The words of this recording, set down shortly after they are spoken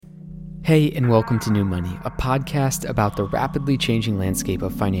Hey, and welcome to New Money, a podcast about the rapidly changing landscape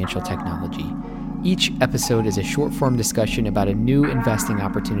of financial technology. Each episode is a short-form discussion about a new investing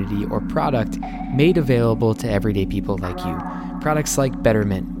opportunity or product made available to everyday people like you. Products like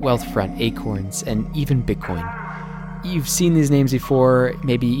Betterment, Wealthfront, Acorns, and even Bitcoin. You've seen these names before,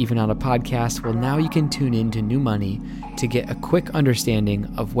 maybe even on a podcast. Well, now you can tune in to New Money to get a quick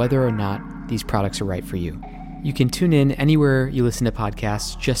understanding of whether or not these products are right for you. You can tune in anywhere you listen to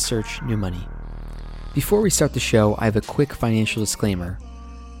podcasts, just search New Money. Before we start the show, I have a quick financial disclaimer.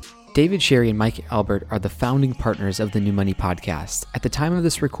 David Sherry and Mike Albert are the founding partners of the New Money podcast. At the time of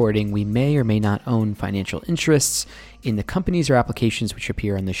this recording, we may or may not own financial interests in the companies or applications which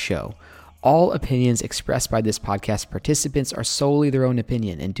appear on the show. All opinions expressed by this podcast participants are solely their own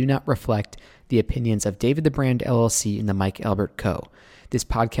opinion and do not reflect the opinions of David the Brand LLC and the Mike Albert Co. This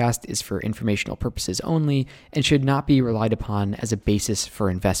podcast is for informational purposes only and should not be relied upon as a basis for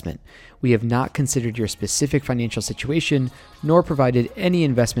investment. We have not considered your specific financial situation nor provided any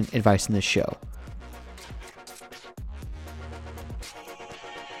investment advice in this show.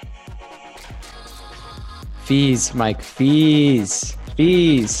 Fees, Mike, fees.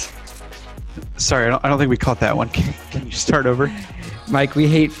 Sorry, I don't think we caught that one. Can you start over? Mike, we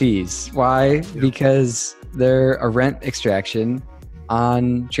hate fees. Why? Because they're a rent extraction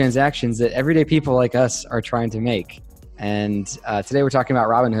on transactions that everyday people like us are trying to make. And today we're talking about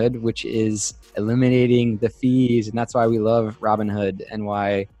Robinhood, which is eliminating the fees. And that's why we love Robinhood and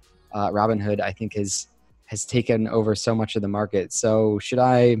why Robinhood, I think, has taken over so much of the market. So should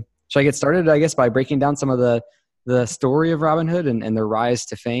I get started, I guess, by breaking down some of the story of Robinhood and their rise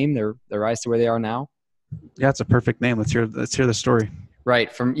to fame, their rise to where they are now? Yeah, it's a perfect name. Let's hear the story.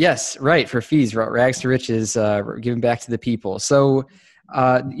 Right. For fees, rags to riches, giving back to the people. So,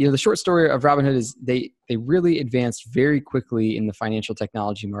 the short story of Robinhood is they really advanced very quickly in the financial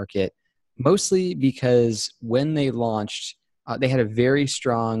technology market, mostly because when they launched, they had a very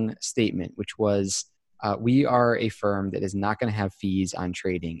strong statement, which was, we are a firm that is not going to have fees on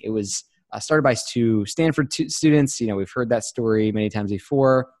trading. It was started by two Stanford students. We've heard that story many times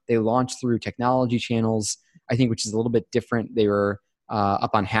before. They launched through technology channels, I think, which is a little bit different. They were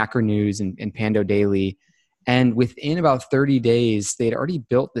up on Hacker News and Pando Daily. And within about 30 days, they had already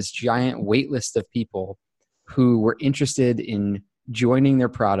built this giant wait list of people who were interested in joining their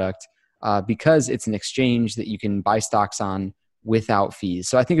product because it's an exchange that you can buy stocks on without fees.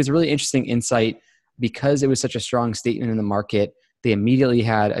 So I think it's a really interesting insight because it was such a strong statement in the market. They immediately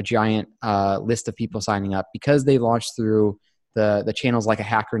had a giant list of people signing up because they launched through the channels like a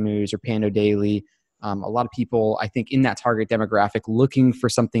Hacker News or Pando Daily. A lot of people, I think, in that target demographic looking for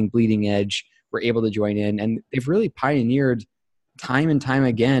something bleeding edge were able to join in. And they've really pioneered time and time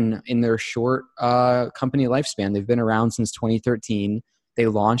again in their short company lifespan. They've been around since 2013. They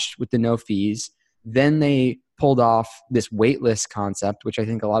launched with the no fees. Then they pulled off this waitlist concept, which I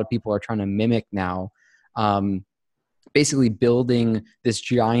think a lot of people are trying to mimic now. Basically building this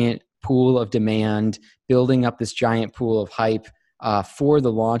giant pool of demand, building up this giant pool of hype for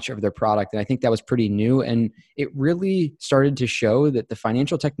the launch of their product. And I think that was pretty new. And it really started to show that the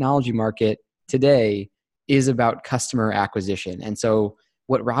financial technology market today is about customer acquisition. And so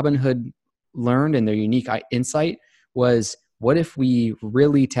what Robinhood learned in their unique insight was, what if we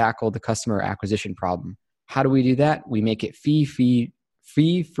really tackle the customer acquisition problem? How do we do that? We make it fee-free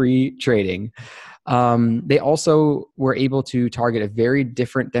trading. They also were able to target a very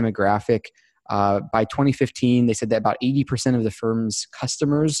different demographic. By 2015, they said that about 80% of the firm's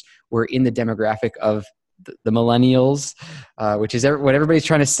customers were in the demographic of the millennials, which is what everybody's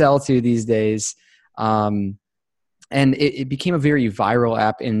trying to sell to these days. And it became a very viral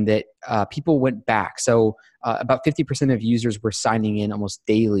app in that people went back. So about 50% of users were signing in almost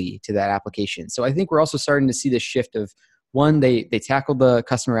daily to that application. So I think we're also starting to see this shift of, one, they tackled the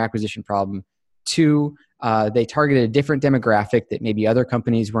customer acquisition problem. Two, they targeted a different demographic that maybe other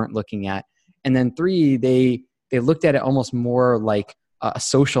companies weren't looking at. And then three, they looked at it almost more like a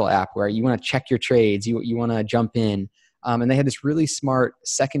social app where you want to check your trades, you want to jump in. And they had this really smart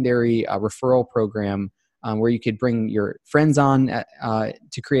secondary referral program where you could bring your friends on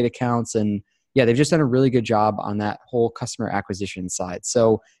to create accounts. And yeah, they've just done a really good job on that whole customer acquisition side.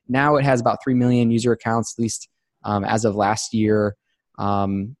 So now it has about 3 million user accounts, at least as of last year.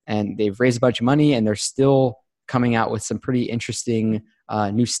 And they've raised a bunch of money and they're still coming out with some pretty interesting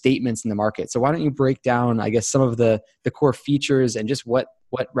new statements in the market. So why don't you break down, I guess, some of the core features and just what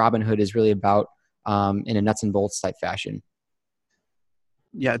Robinhood is really about in a nuts and bolts type fashion?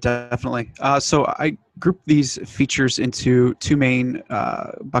 Yeah, definitely. So I group these features into two main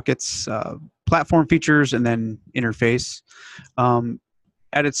buckets, platform features and then interface.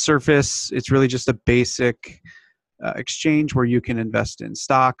 at its surface, it's really just a basic exchange where you can invest in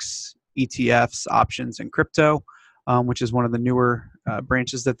stocks, ETFs, options, and crypto, which is one of the newer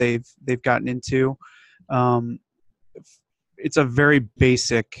branches that they've gotten into. Um, it's a very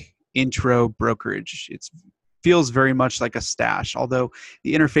basic intro brokerage. It feels very much like a stash, although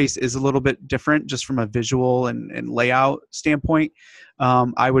the interface is a little bit different just from a visual and layout standpoint.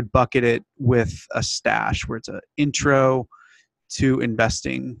 I would bucket it with a stash, where it's an intro to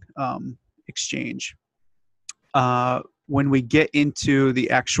investing exchange. When we get into the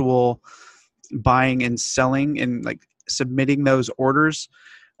actual buying and selling and like submitting those orders,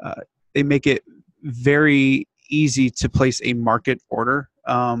 they make it very easy to place a market order.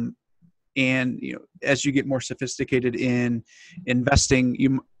 And as you get more sophisticated in investing,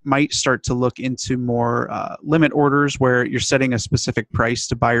 you might start to look into more limit orders where you're setting a specific price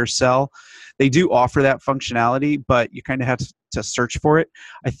to buy or sell. They do offer that functionality, but you kind of have to search for it.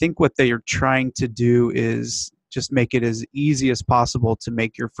 I think what they are trying to do is just make it as easy as possible to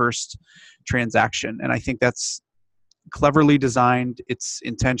make your first transaction. And I think that's cleverly designed. It's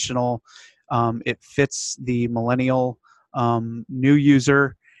intentional. It fits the millennial new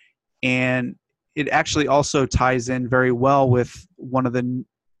user. And it actually also ties in very well with one of the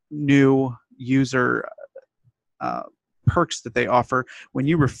new user perks that they offer. When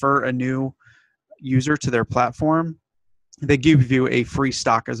you refer a new user to their platform, they give you a free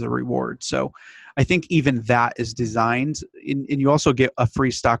stock as a reward. So I think even that is designed, and you also get a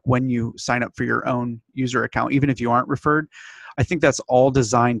free stock when you sign up for your own user account, even if you aren't referred. I think that's all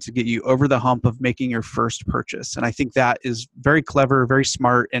designed to get you over the hump of making your first purchase. And I think that is very clever, very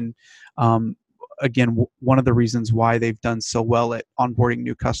smart. And again, one of the reasons why they've done so well at onboarding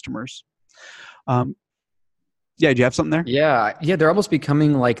new customers. Yeah, do you have something there? Yeah, they're almost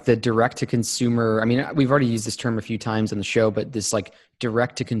becoming like the direct to consumer. I mean, we've already used this term a few times on the show, but this like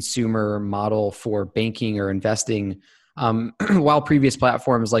direct to consumer model for banking or investing, while previous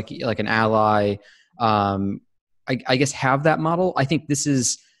platforms like an Ally, I guess have that model. I think this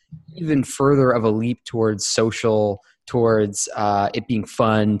is even further of a leap towards social, towards it being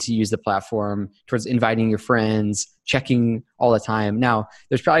fun to use the platform, towards inviting your friends, checking all the time. Now,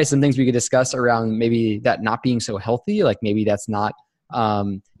 there's probably some things we could discuss around maybe that not being so healthy. Like maybe that's not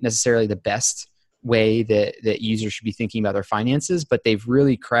necessarily the best way that users should be thinking about their finances, but they've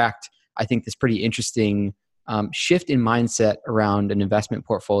really cracked, I think, this pretty interesting shift in mindset around an investment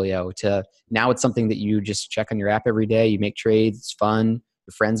portfolio to now it's something that you just check on your app every day. You make trades. It's fun.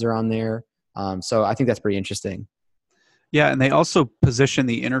 Your friends are on there. So I think that's pretty interesting. Yeah, and they also position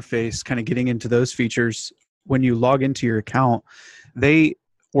the interface, kind of getting into those features. When you log into your account, they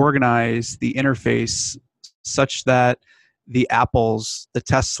organize the interface such that the Apples, the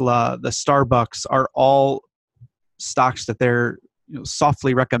Tesla, the Starbucks are all stocks that they're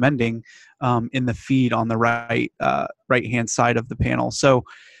softly recommending in the feed on the right hand side of the panel. So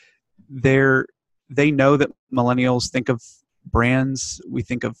they know that millennials think of brands, we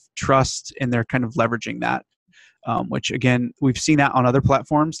think of trust, and they're kind of leveraging that. Which again, we've seen that on other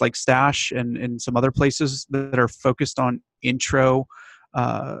platforms like Stash and some other places that are focused on intro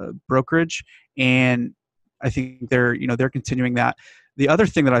brokerage. And I think they're continuing that. The other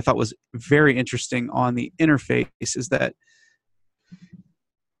thing that I thought was very interesting on the interface is that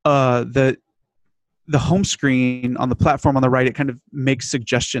the home screen on the platform on the right, it kind of makes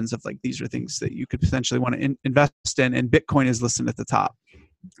suggestions of like, these are things that you could potentially want to invest in, and Bitcoin is listed at the top,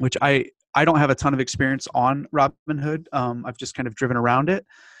 which I don't have a ton of experience on Robinhood. I've just kind of driven around it.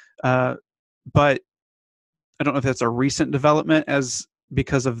 But I don't know if that's a recent development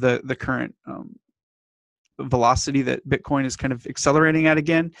because of the current velocity that Bitcoin is kind of accelerating at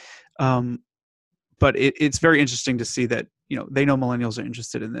again. But it's very interesting to see that, they know millennials are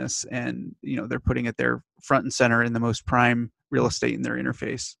interested in this, and, they're putting it there front and center in the most prime real estate in their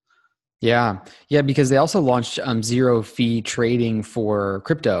interface. Yeah, because they also launched zero fee trading for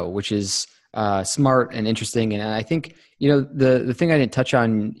crypto, which is smart and interesting. And I think the thing I didn't touch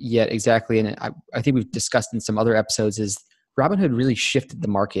on yet exactly, and I think we've discussed in some other episodes, is Robinhood really shifted the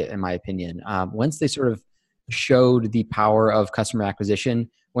market, in my opinion. Once they sort of showed the power of customer acquisition,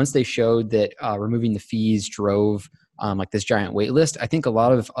 once they showed that removing the fees drove like this giant wait list, I think a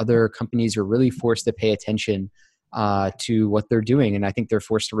lot of other companies are really forced to pay attention to what they're doing. And I think they're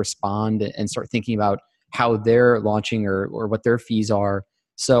forced to respond and start thinking about how they're launching or what their fees are.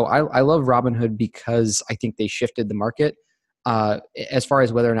 So I love Robinhood because I think they shifted the market. As far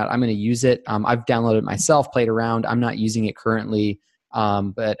as whether or not I'm going to use it, I've downloaded it myself, played around. I'm not using it currently,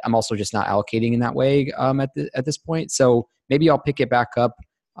 but I'm also just not allocating in that way at this point. So maybe I'll pick it back up.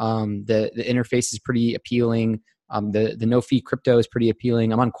 The interface is pretty appealing. The no fee crypto is pretty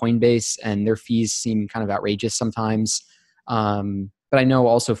appealing. I'm on Coinbase, and their fees seem kind of outrageous sometimes. But I know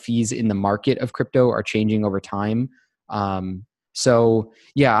also fees in the market of crypto are changing over time. So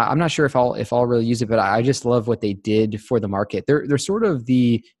yeah, I'm not sure if I'll really use it, but I just love what they did for the market. They're sort of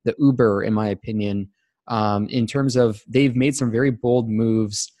the Uber, in my opinion, in terms of they've made some very bold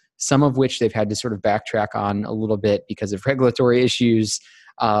moves, some of which they've had to sort of backtrack on a little bit because of regulatory issues.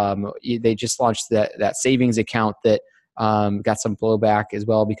 They just launched that savings account that got some blowback as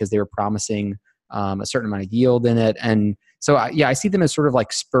well because they were promising a certain amount of yield in it. And so I see them as sort of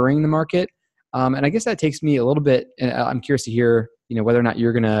like spurring the market. And I guess that takes me a little bit, and I'm curious to hear, whether or not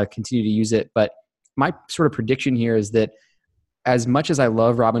you're going to continue to use it. But my sort of prediction here is that as much as I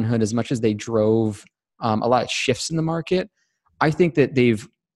love Robinhood, as much as they drove a lot of shifts in the market, I think that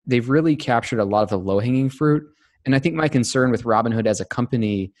they've really captured a lot of the low-hanging fruit. And I think my concern with Robinhood as a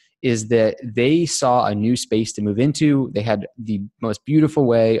company is that they saw a new space to move into. They had the most beautiful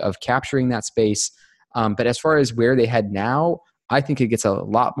way of capturing that space. But as far as where they head now, I think it gets a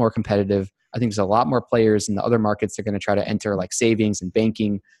lot more competitive. I think there's a lot more players in the other markets that are going to try to enter, like savings and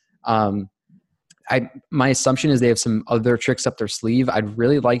banking. My assumption is they have some other tricks up their sleeve. I'd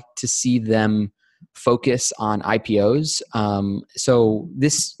really like to see them focus on IPOs. So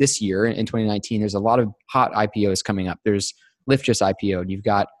this year in 2019, there's a lot of hot IPOs coming up. There's Lyft just IPO'd. You've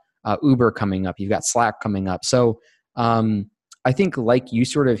got Uber coming up. You've got Slack coming up. So I think, like you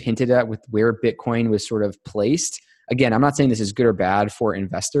sort of hinted at with where Bitcoin was sort of placed, again, I'm not saying this is good or bad for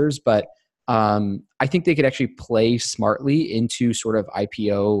investors, but I think they could actually play smartly into sort of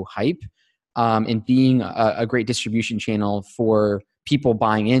IPO hype and being a great distribution channel for people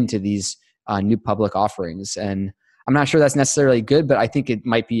buying into these new public offerings. And I'm not sure that's necessarily good, but I think it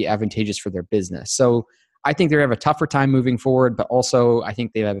might be advantageous for their business. So I think they're going to have a tougher time moving forward, but also I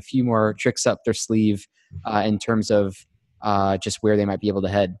think they have a few more tricks up their sleeve in terms of just where they might be able to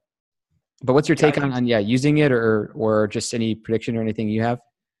head. But what's your take on using it or just any prediction or anything you have?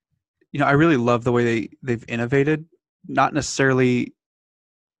 I really love the way they've innovated, not necessarily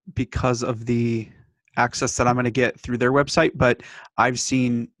because of the access that I'm going to get through their website, but I've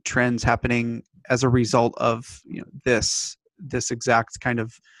seen trends happening as a result of this exact kind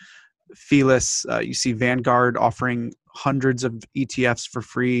of feeless. You see Vanguard offering hundreds of ETFs for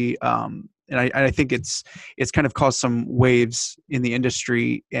free, and I think it's kind of caused some waves in the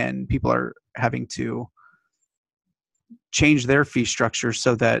industry, and people are having to change their fee structure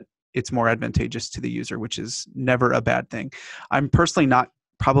so that it's more advantageous to the user, which is never a bad thing. I'm personally not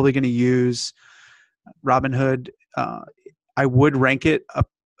probably going to use Robinhood. I would rank it up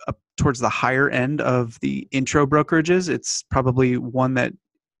towards the higher end of the intro brokerages. It's probably one that,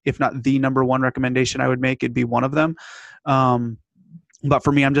 if not the number one recommendation I would make, it'd be one of them. But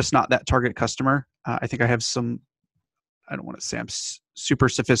for me, I'm just not that target customer. I think I have I don't want to say I'm super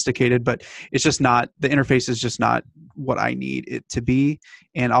sophisticated, but it's just not, the interface is just not what I need it to be.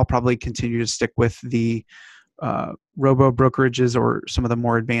 And I'll probably continue to stick with the robo brokerages or some of the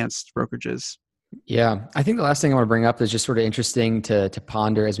more advanced brokerages. Yeah. I think the last thing I want to bring up is just sort of interesting to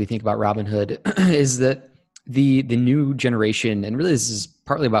ponder as we think about Robinhood is that the new generation, and really this is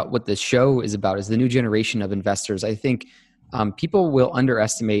partly about what the show is about, is the new generation of investors. I think people will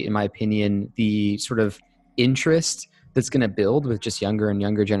underestimate, in my opinion, the sort of interest that's going to build with just younger and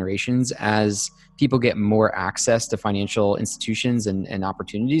younger generations as people get more access to financial institutions and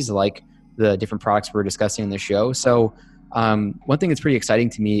opportunities like the different products we're discussing in the show. So one thing that's pretty exciting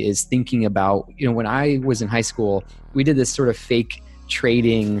to me is thinking about, when I was in high school, we did this sort of fake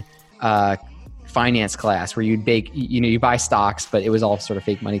trading finance class where you buy stocks, but it was all sort of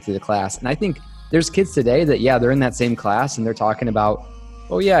fake money through the class. And I think there's kids today that, they're in that same class and they're talking about,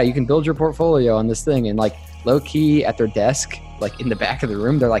 oh yeah, you can build your portfolio on this thing. And like low key at their desk, like in the back of the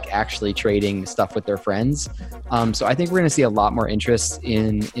room, they're like actually trading stuff with their friends. So I think we're going to see a lot more interest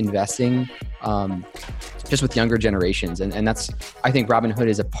in investing just with younger generations. And that's, I think Robinhood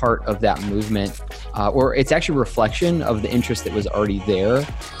is a part of that movement, or it's actually a reflection of the interest that was already there.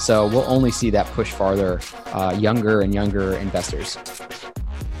 So we'll only see that push farther, younger and younger investors.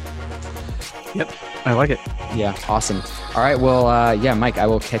 Yep. I like it. Yeah. Awesome. All right. Well, Mike, I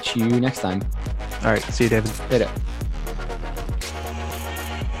will catch you next time. All right. See you, David. Later.